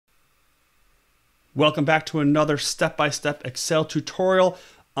Welcome back to another step-by-step Excel tutorial.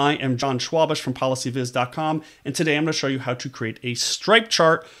 I am John Schwabish from PolicyViz.com, and today I'm going to show you how to create a stripe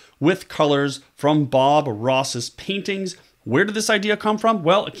chart with colors from Bob Ross's paintings. Where did this idea come from?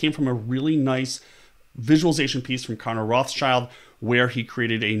 Well, it came from a really nice visualization piece from Connor Rothschild, where he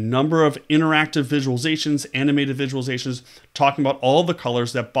created a number of interactive visualizations, animated visualizations, talking about all the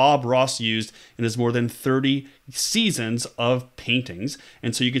colors that Bob Ross used in his more than 30 seasons of paintings.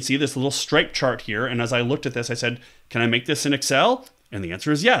 And so you can see this little stripe chart here. And as I looked at this, I said, can I make this in Excel? And the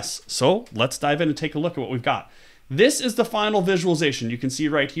answer is yes. So let's dive in and take a look at what we've got. This is the final visualization. You can see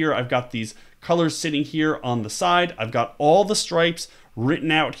right here, I've got these colors sitting here on the side. I've got all the stripes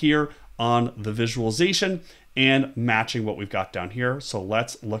written out here on the visualization and matching what we've got down here. So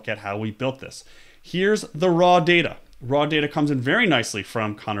let's look at how we built this. Here's the raw data. Raw data comes in very nicely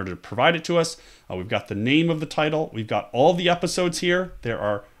from Connor to provide it to us. We've got the name of the title. We've got all the episodes here. There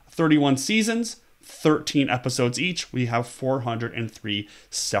are 31 seasons, 13 episodes each. We have 403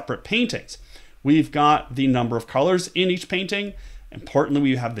 separate paintings. We've got the number of colors in each painting. Importantly,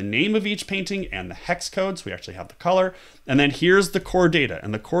 we have the name of each painting and the hex code, so we actually have the color. And then here's the core data,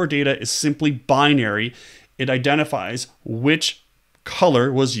 and the core data is simply binary. It identifies which color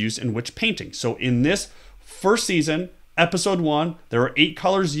was used in which painting. So in this first season, episode 1, there are 8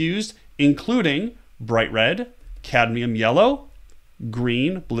 colors used, including bright red, cadmium yellow,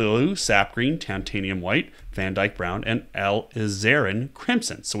 green, blue, sap green, titanium white, Van Dyke brown, and alizarin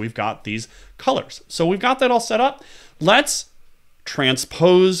crimson. So we've got these colors. So we've got that all set up. Let's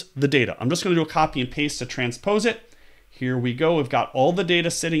transpose the data. I'm just going to do a copy and paste to transpose it. Here we go. We've got all the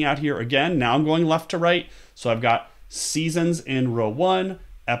data sitting out here again. Now I'm going left to right. So I've got seasons in row 1,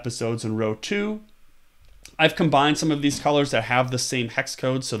 episodes in row 2. I've combined some of these colors that have the same hex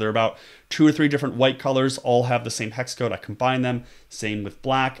code. So they're about 2 or 3 different white colors, all have the same hex code. I combined them, same with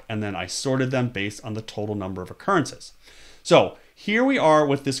black, and then I sorted them based on the total number of occurrences. So here we are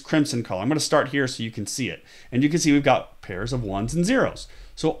with this crimson color. I'm going to start here so you can see it. And you can see we've got pairs of 1s and 0s.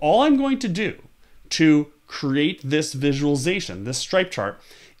 So all I'm going to do to create this visualization, this stripe chart,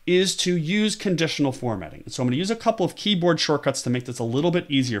 is to use conditional formatting. So I'm going to use a couple of keyboard shortcuts to make this a little bit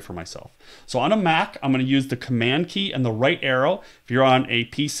easier for myself. So on a Mac, I'm going to use the Command key and the right arrow. If you're on a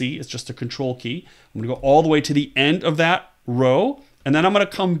PC, it's just a Control key. I'm going to go all the way to the end of that row, and then I'm going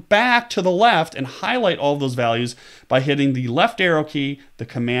to come back to the left and highlight all of those values by hitting the left arrow key, the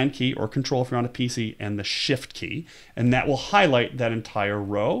Command key or Control if you're on a PC, and the Shift key. And that will highlight that entire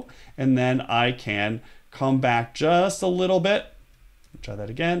row. And then I can come back just a little bit. Try that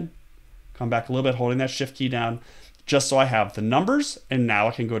again. Come back a little bit, holding that Shift key down, just so I have the numbers. And now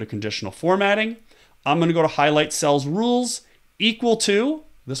I can go to conditional formatting. I'm going to go to highlight cells rules equal to.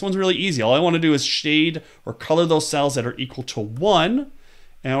 This one's really easy. All I want to do is shade or color those cells that are equal to 1.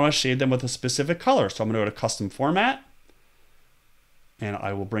 And I want to shade them with a specific color. So I'm going to go to custom format. And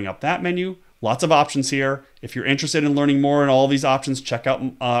I will bring up that menu. Lots of options here. If you're interested in learning more on all these options, check out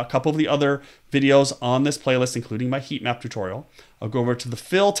a couple of the other videos on this playlist, including my heat map tutorial. I'll go over to the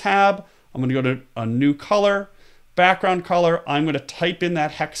fill tab. I'm going to go to a new color, background color. I'm going to type in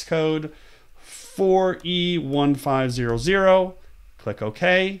that hex code 4E1500. Click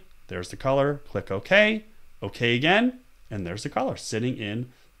OK. There's the color. Click OK. OK again. And there's the color sitting in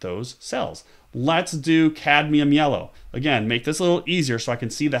those cells. Let's do cadmium yellow. Again, make this a little easier so I can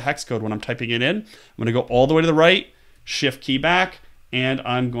see the hex code when I'm typing it in. I'm going to go all the way to the right, Shift key back, and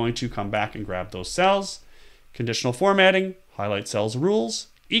I'm going to come back and grab those cells. Conditional formatting, highlight cells rules,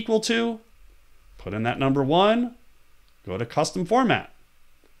 equal to, put in that number 1, go to custom format,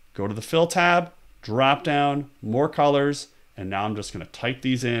 go to the fill tab, drop down, more colors, and now I'm just going to type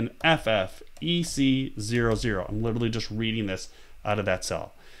these in, FFEC00. I'm literally just reading this out of that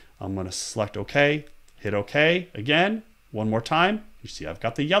cell. I'm going to select OK, hit OK again, one more time. You see I've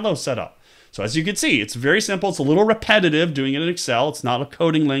got the yellow set up. So as you can see, it's very simple. It's a little repetitive doing it in Excel. It's not a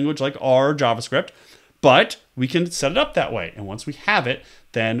coding language like R or JavaScript, but we can set it up that way. And once we have it,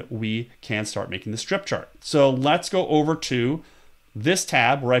 then we can start making the strip chart. So let's go over to this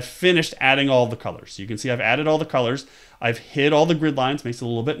tab where I've finished adding all the colors. So you can see I've added all the colors. I've hid all the grid lines, makes it a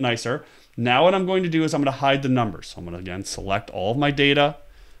little bit nicer. Now what I'm going to do is I'm going to hide the numbers. So I'm going to again select all of my data.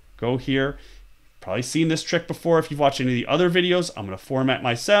 Go here. Probably seen this trick before if you've watched any of the other videos. I'm going to format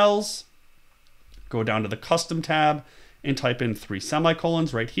my cells. Go down to the custom tab and type in 3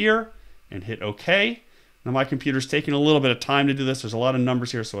 semicolons right here and hit OK. Now my computer's taking a little bit of time to do this. There's a lot of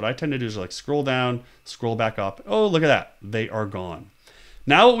numbers here. So what I tend to do is like scroll down, scroll back up. Oh, look at that. They are gone.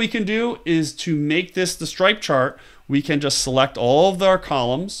 Now what we can do is to make this the stripe chart, we can just select all of our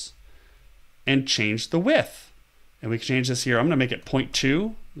columns and change the width. And we can change this here. I'm going to make it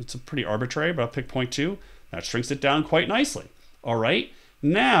 0.2 It's a pretty arbitrary, but I'll pick 0.2. That shrinks it down quite nicely. All right.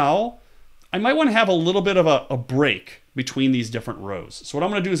 Now, I might want to have a little bit of a break between these different rows. So what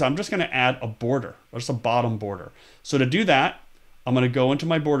I'm going to do is I'm just going to add a border, or just a bottom border. So to do that, I'm going to go into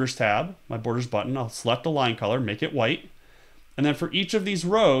my Borders tab, my Borders button. I'll select a line color, make it white. And then for each of these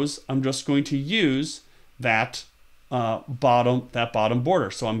rows, I'm just going to use that bottom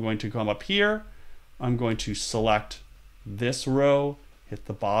border. So I'm going to come up here. I'm going to select this row, hit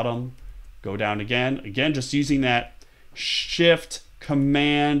the bottom, go down again. Again, just using that Shift,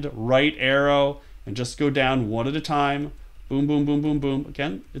 Command, right arrow, and just go down one at a time. Boom, boom, boom, boom, boom.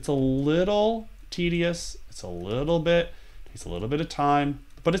 Again, it's a little tedious. It's a little bit, takes a little bit of time,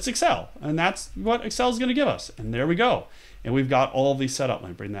 but it's Excel, and that's what Excel is going to give us. And there we go. And we've got all of these set up. Let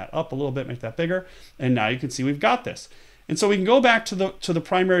me bring that up a little bit, make that bigger. And now you can see we've got this. And so we can go back to the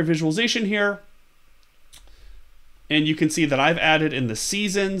primary visualization here. And you can see that I've added in the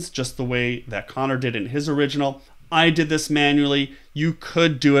seasons, just the way that Connor did in his original. I did this manually. You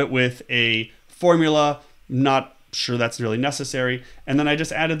could do it with a formula. Not sure that's really necessary. And then I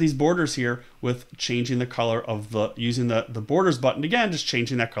just added these borders here with changing the color of using the borders button again, just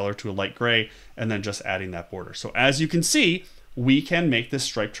changing that color to a light gray, and then just adding that border. So as you can see, we can make this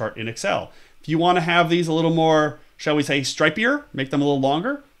stripe chart in Excel. If you want to have these a little more, shall we say, stripier, make them a little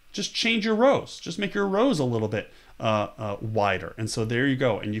longer, just change your rows. Just make your rows a little bit wider. And so there you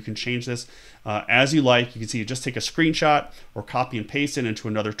go. And you can change this as you like. You can see you just take a screenshot or copy and paste it into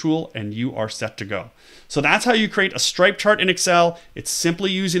another tool and you are set to go. So that's how you create a stripe chart in Excel. It's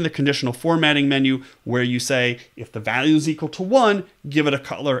simply using the conditional formatting menu where you say, if the value is equal to 1, give it a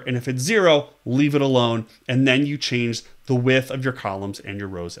color. And if it's 0, leave it alone. And then you change the width of your columns and your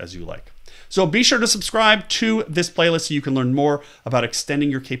rows as you like. So be sure to subscribe to this playlist so you can learn more about extending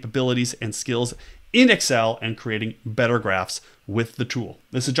your capabilities and skills in Excel and creating better graphs with the tool.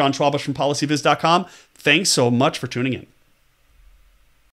 This is John Schwabish from PolicyViz.com. Thanks so much for tuning in.